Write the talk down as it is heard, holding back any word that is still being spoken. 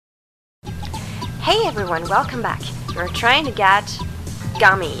Hey everyone, welcome back. We're trying to get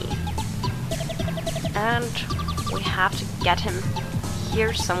Gami. And we have to get him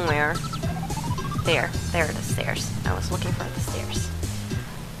here somewhere. There are the stairs. I was looking for the stairs.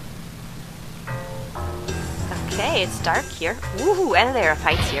 Okay, it's dark here. Woohoo, and there are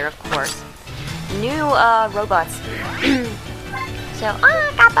fights here, of course. New robots. So,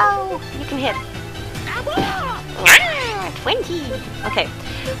 Capo! You can hit. 20! Okay.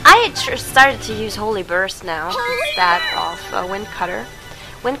 I had started to use Holy Burst now instead of Wind Cutter.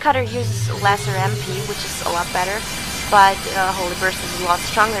 Wind Cutter uses lesser MP, which is a lot better, but Holy Burst is a lot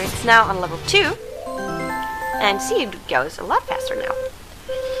stronger. It's now on level 2, and see, it goes a lot faster now.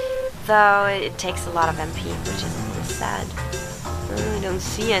 Though it takes a lot of MP, which is really sad. I don't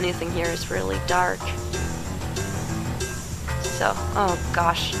see anything here, it's really dark. So, oh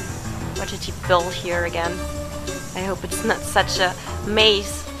gosh, what did he build here again? I hope it's not such a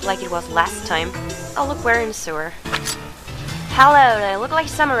maze like it was last time. Oh look, we're in the sewer. Hello, they look like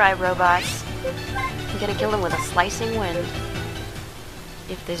samurai robots. I'm gonna kill them with a slicing wind.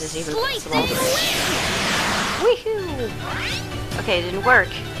 If this is even possible. Woohoo! Okay, it didn't work.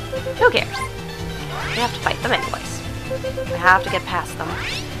 Who cares? We have to fight them anyways. We have to get past them.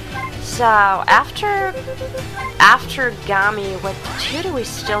 So, after Gami, who do we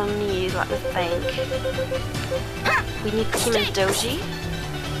still need? Let me think. We need Doji.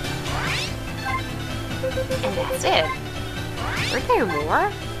 And that's it. Were there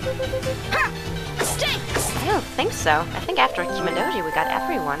more? I don't think so. I think after Doji we got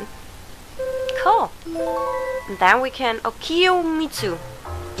everyone. Cool. And then we can... Oh, Kiyomitsu.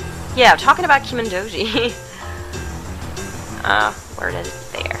 Yeah, talking about Doji. Where is it?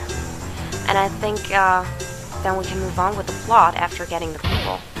 There. And I think then we can move on with the plot after getting the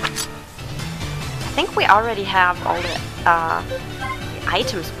people. I think we already have all the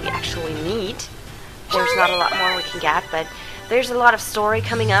items we actually need. There's not a lot more we can get, but there's a lot of story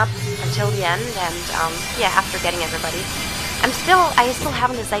coming up until the end, and yeah, after getting everybody. I still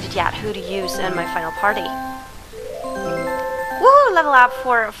haven't decided yet who to use in my final party. Woo! Level up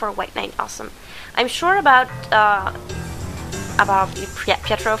for White Knight, awesome. I'm sure about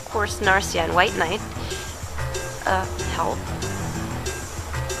Pietro, of course, Narcia, and White Knight. Help.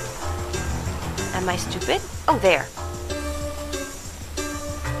 Am I stupid? Oh, there.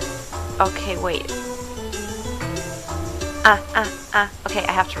 Okay, wait. Okay,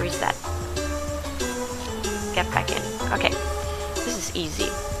 I have to reset. Get back in. Okay. This is easy.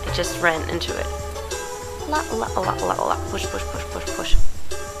 I just ran into it. Push, push, push, push, push.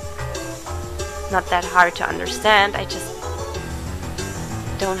 Not that hard to understand. I just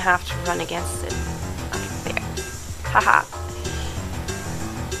don't have to run against it. Okay, there. Haha.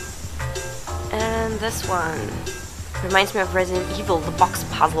 And this one reminds me of Resident Evil, the box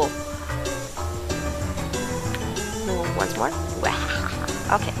puzzle. No, once more.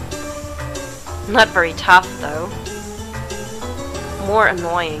 Okay. Not very tough though. More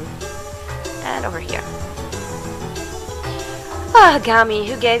annoying. And over here. Ah, Gami,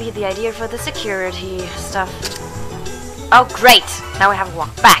 who gave you the idea for the security stuff? Oh, great! Now we have to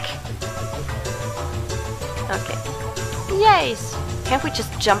walk back. Okay. Yes! Can't we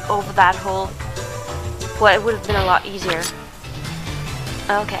just jump over that hole? Well, it would have been a lot easier.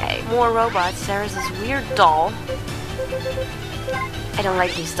 Okay, more robots. There is this weird doll. I don't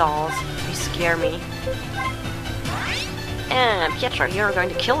like these dolls. They scare me. And Pietro, you're going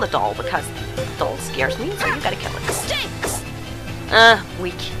to kill the doll because the doll scares me, so you gotta kill it. Stinks!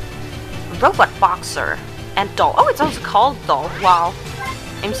 Weak. Robot boxer. And doll. Oh, it's also called doll. Wow.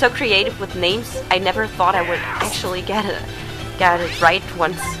 I'm so creative with names. I never thought I would actually get it right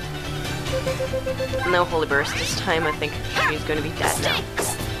once. No Holy Burst this time. I think she's going to be dead now.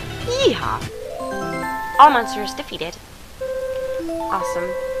 Yeehaw. All monsters defeated. Awesome.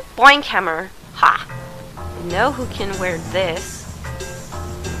 Boink hammer. Ha. I know who can wear this.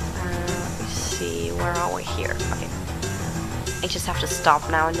 Let me see. Where are we here? Okay. I just have to stop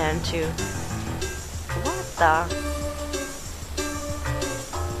now and then to... What the?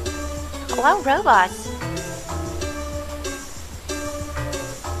 Hello, robots.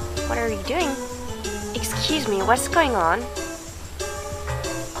 What are you doing? Excuse me, what's going on?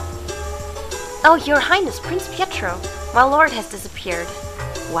 Oh, Your Highness, Prince Pietro. My lord has disappeared.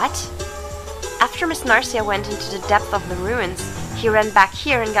 What? After Miss Narcia went into the depth of the ruins, he ran back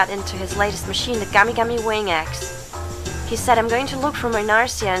here and got into his latest machine, the Gami Wing Axe. He said, I'm going to look for my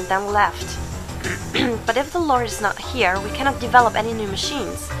Narcia, and then left. But if the Lord is not here, we cannot develop any new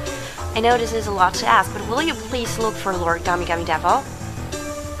machines. I know this is a lot to ask, but will you please look for Lord Gami Devil?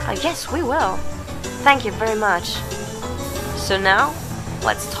 Yes, we will. Thank you very much. So now,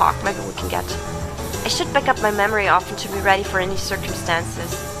 let's talk. Maybe we can get I should back up my memory often to be ready for any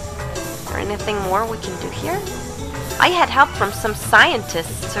circumstances. Is there anything more we can do here? I had help from some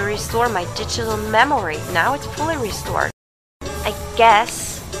scientists to restore my digital memory. Now it's fully restored. I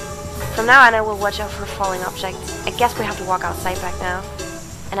guess from now on I will watch out for falling objects. I guess we have to walk outside back now.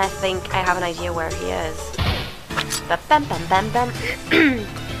 And I think I have an idea where he is. Bam, bam, bam, bam.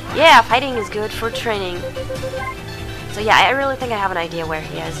 Yeah, fighting is good for training. So yeah, I really think I have an idea where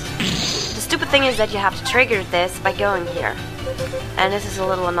he is. The stupid thing is that you have to trigger this by going here. And this is a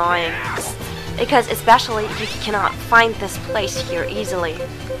little annoying. Because especially you cannot find this place here easily.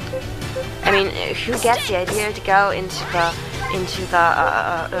 I mean, who gets the idea to go into the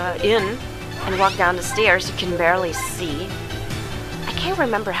inn and walk down the stairs you can barely see? I can't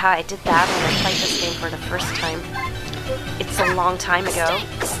remember how I did that when I played this game for the first time. It's a long time ago.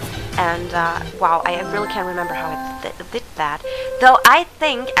 And wow, I really can't remember how I did that. Though I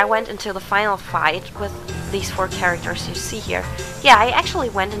think I went into the final fight with these 4 characters you see here. Yeah, I actually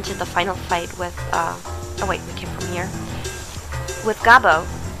went into the final fight with, oh wait, we came from here. With Gabo.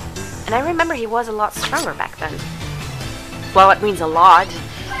 And I remember he was a lot stronger back then. Well, it means a lot.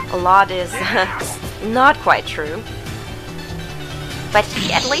 A lot is not quite true. But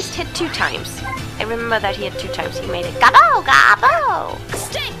he at least hit 2 times. I remember that he hit 2 times. He made it Gabo, Gabo!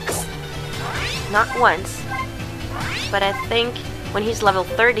 Stinks! Not once. But I think when he's level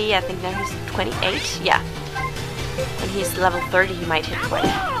 30, I think now he's 28. Yeah. When he's level 30, he might hit 20.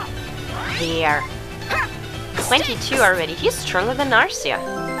 There. 22 already. He's stronger than Narcia.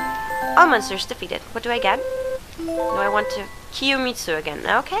 All monsters defeated. What do I get? Do I want to Kiyomitsu again?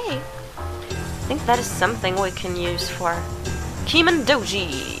 Okay. I think that is something we can use for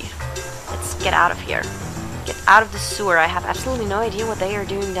Kimondoji. Let's get out of here. Get out of the sewer. I have absolutely no idea what they are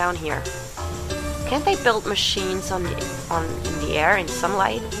doing down here. Can't they build machines in the air in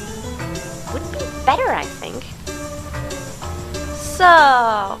sunlight? Would be better, I think. So,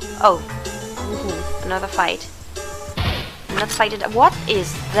 oh, another fight. Another fight. What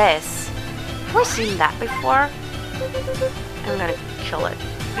is this? Have I seen that before? I'm gonna kill it.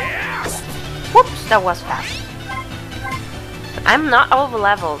 Whoops, that was fast. But I'm not over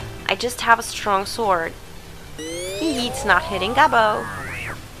leveled. I just have a strong sword. It's not hitting Gabo.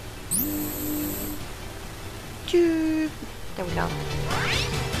 There we go.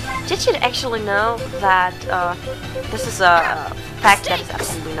 Did you actually know that this is a fact that is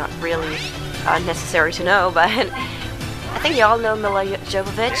absolutely not really necessary to know, but I think you all know Mila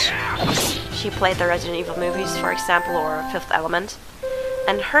Jovovich. She played the Resident Evil movies, for example, or Fifth Element.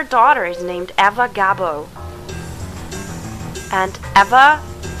 And her daughter is named Eva Gabo. And Eva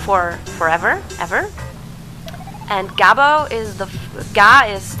for forever, ever. And Gabo is Ga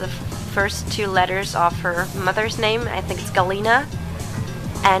is the first 2 letters of her mother's name. I think it's Galina.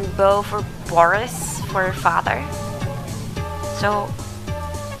 And Bo for Boris for her father. So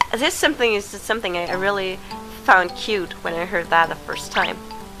this is something I really found cute when I heard that the first time.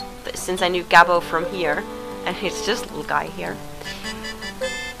 But since I knew Gabo from here, and it's just a little guy here.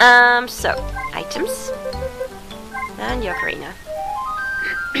 So items and Yokarina.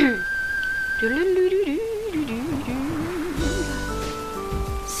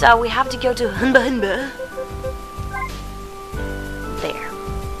 So we have to go to Hunba Hunba. There.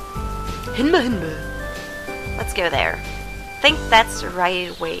 Hunba Hunba. Let's go there. Think that's the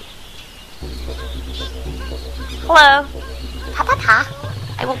right way. Hello. Ha ha ha.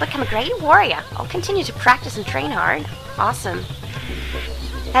 I will become a great warrior. I'll continue to practice and train hard. Awesome.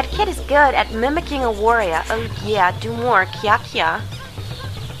 That kid is good at mimicking a warrior. Oh yeah, do more. Kia kia.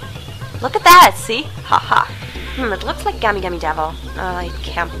 Look at that, see? Haha. It looks like Gami Gami Devil. It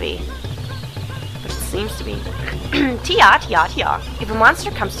can't be. But it seems to be. Tia, tia, tia. If a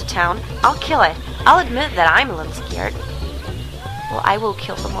monster comes to town, I'll kill it. I'll admit that I'm a little scared. Well, I will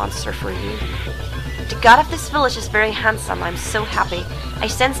kill the monster for you. The god of this village is very handsome. I'm so happy. I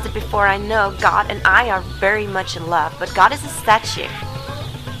sensed it before. I know God and I are very much in love, but God is a statue.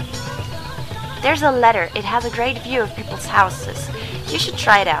 There's a letter. It has a great view of people's houses. You should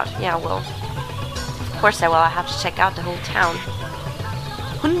try it out. Yeah, I will. Of course I will. I have to check out the whole town.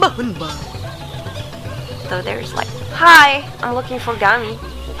 Hunba hunba. Though there's like, hi, I'm looking for Gami.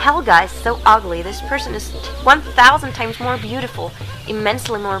 Helga is so ugly. This person is 1,000 times more beautiful.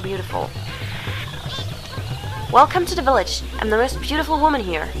 Immensely more beautiful. Welcome to the village. I'm the most beautiful woman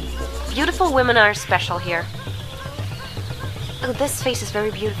here. Beautiful women are special here. Oh, this face is very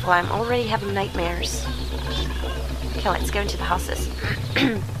beautiful. I'm already having nightmares. Okay, let's go into the houses.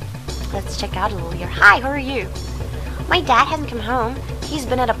 Let's check out a little here. Hi, who are you? My dad hasn't come home. He's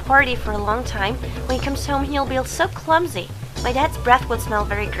been at a party for a long time. When he comes home, he'll be so clumsy. My dad's breath will smell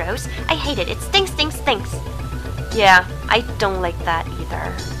very gross. I hate it. It stinks, stinks, stinks. Yeah, I don't like that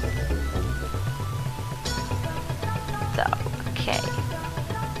either. So, okay.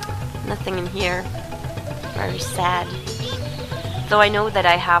 Nothing in here. Very sad. Though I know that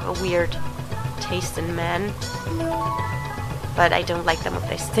I have a weird taste in men. But I don't like them if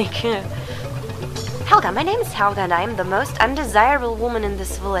they stink. Helga, my name is Helga and I am the most undesirable woman in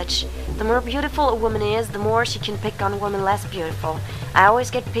this village. The more beautiful a woman is, the more she can pick on women less beautiful. I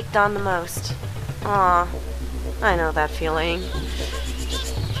always get picked on the most. Aw, I know that feeling.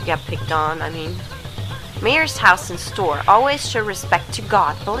 She got picked on, I mean. Mayor's house and store. Always show respect to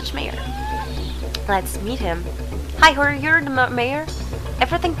God, village mayor. Let's meet him. Hi, you're the mayor?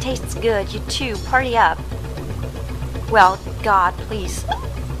 Everything tastes good. You too. Party up. Well, God, please.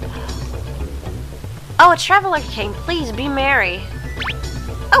 Oh, a traveler came. Please be merry.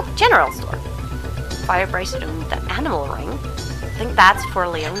 Oh, general store. Fire bracelet and the animal ring. I think that's for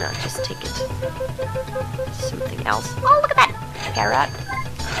Leona. Just take it. Something else. Oh, look at that. Carrot.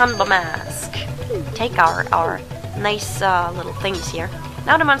 Humble mask. Take our nice little things here.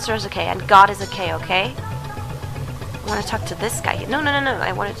 Now the monster is okay, and God is okay, okay? I want to talk to this guy. No.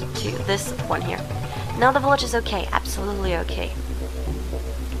 I wanted to do this one here. Now the village is okay. Absolutely okay.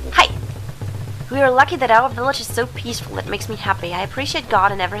 Hi! We are lucky that our village is so peaceful. It makes me happy. I appreciate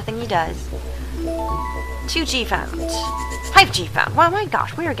God and everything he does. 2G found. 5G found. Wow, my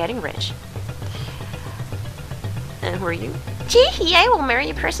gosh, we are getting rich. And who are you? Gee, I will marry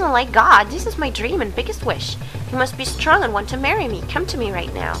a person like God. This is my dream and biggest wish. You must be strong and want to marry me. Come to me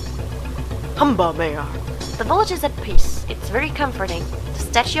right now. Humba Mayor. The village is at peace. It's very comforting. The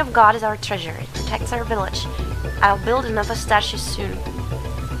statue of God is our treasure. It protects our village. I'll build another statue soon.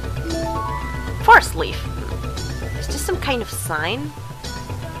 Forest leaf. Is this some kind of sign?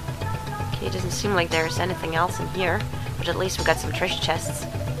 Okay, it doesn't seem like there's anything else in here. But at least we got some treasure chests.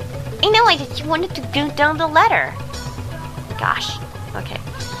 I know I did. You wanted to go down the ladder. Gosh. Okay.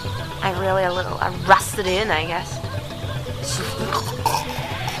 I rusted in, I guess.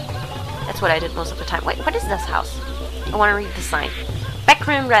 That's what I did most of the time. Wait, what is this house? I want to read the sign.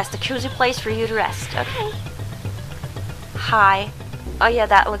 Backroom rest, a cozy place for you to rest. Okay. Hi. Oh yeah,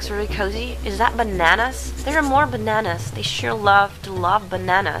 that looks really cozy. Is that bananas? There are more bananas. They sure love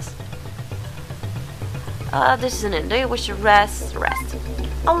bananas. This is an inn. Do you wish to rest? Rest.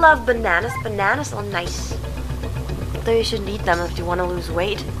 I love bananas. Bananas are nice. Though you shouldn't eat them if you want to lose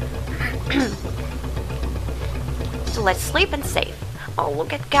weight. So let's sleep and save. Oh,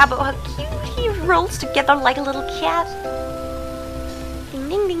 look at Gabo, how cute. He rolls together like a little cat. Ding,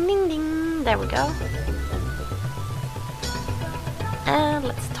 ding, ding, ding, ding. There we go. And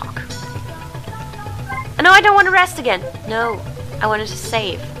let's talk. Oh, no, I don't want to rest again. No, I wanted to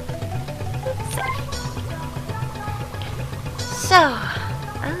save. Save. So,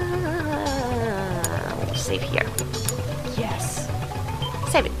 we'll save here. Yes.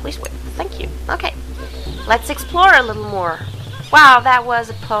 Save it, please wait. Thank you. Okay. Let's explore a little more. Wow, that was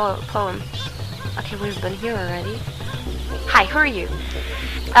a poem. Okay, we've been here already. Hi, who are you?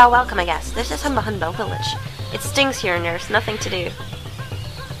 Oh, welcome, I guess. This is Humba Village. It stings here and there's nothing to do.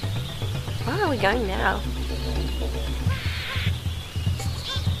 Where are we going now?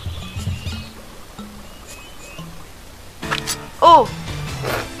 Oh!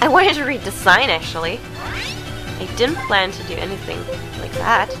 I wanted to read the sign, actually. I didn't plan to do anything like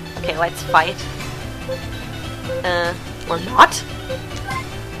that. Okay, let's fight. Or not?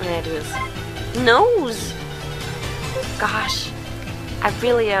 What did I do this? Nose! Gosh. I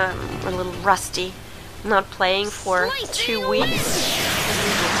really am a little rusty. Not playing for 2 weeks. It's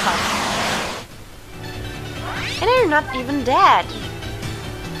really tough. And they're not even dead.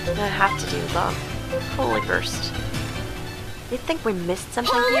 I have to do the Holy Burst. Do you think we missed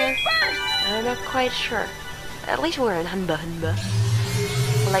something here? I'm not quite sure. At least we're in Humba. I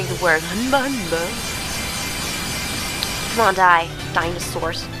like the word Humba. Come on, die.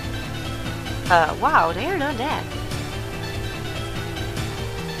 Dinosaurs. Wow, they are not dead.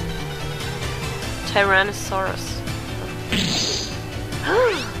 Tyrannosaurus.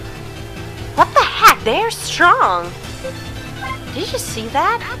 What the heck? They are strong. Did you see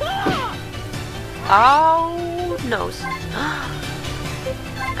that? Oh, nose.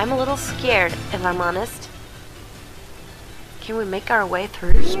 I'm a little scared, if I'm honest. Can we make our way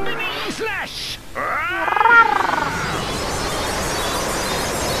through? Slash! I'm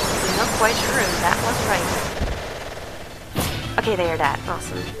not quite sure if that was right. Okay, they are dead.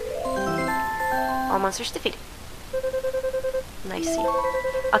 Awesome. All monsters defeated. Nicey.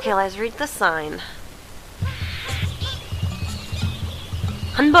 Okay, let's read the sign.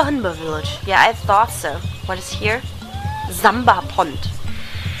 Humba Village. Yeah, I thought so. What is here? Samba Pond.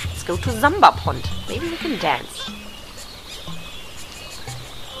 Let's go to Samba Pond. Maybe we can dance.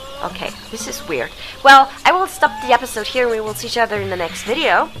 Okay, this is weird. Well, I will stop the episode here and we will see each other in the next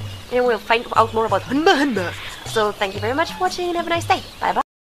video. And we'll find out more about Hanba Hanba. So thank you very much for watching and have a nice day. Bye bye.